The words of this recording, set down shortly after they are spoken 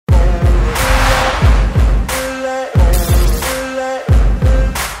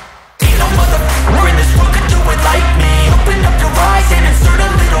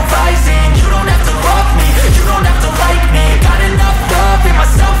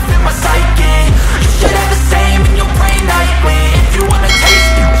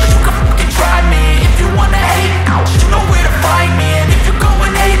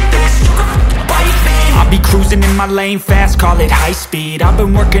my lane fast, call it high speed. I've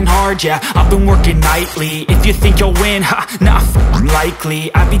been working hard, yeah, I've been working nightly. If you think you'll win, ha, not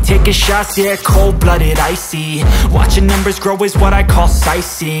likely. I be taking shots, yeah, cold-blooded, icy. Watching numbers grow is what I call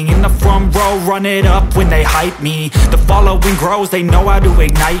sightseeing. In the front row, run it up when they hype me. The following grows, they know how to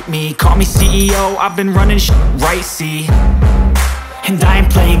ignite me. Call me CEO, I've been running shit right, see. And I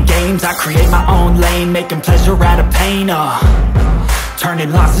ain't playing games, I create my own lane, making pleasure out of pain,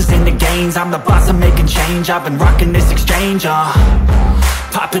 turning losses into gains. I'm the boss, I'm making change. I've been rocking this exchange,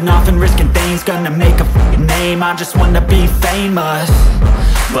 popping off and risking things. Gonna make a f***ing name. I just wanna be famous,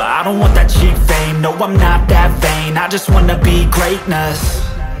 but I don't want that cheap fame. No, I'm not that vain. I just wanna be greatness.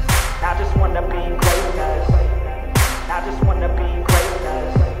 I just wanna be greatness. I just wanna be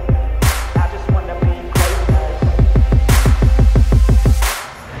greatness. I just wanna be greatness.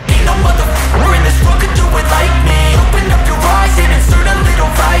 Ain't no motherfucker in this world could do it like me. Open up your eyes and insert a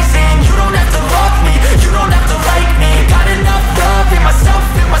little rising. You don't have to love me, you don't have to like me. Got enough love in myself,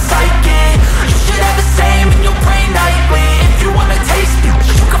 in my psyche. You should have the same in your brain nightly. If you wanna taste me,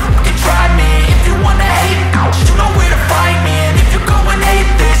 you can fucking try me. If you wanna hate me, you know where to find me. And if you go and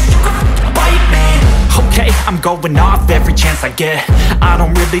hate this, you can fucking bite me. Okay, I'm going off every chance I get. I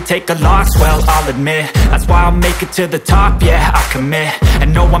don't really take a loss, well, I'll admit. That's why I'll make it to the top, yeah, I commit.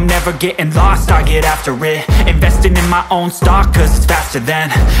 And no, I'm never getting lost, I get after it. Investing in my own stock, cause it's faster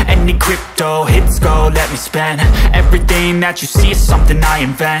than any crypto hits go, let me spend. Everything that you see is something I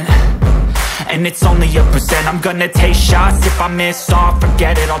invent, and it's only a percent. I'm gonna take shots, if I miss all,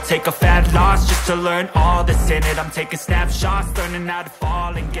 forget it. I'll take a fat loss just to learn all that's in it. I'm taking snapshots, learning how to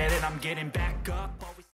fall and get it. I'm getting back up.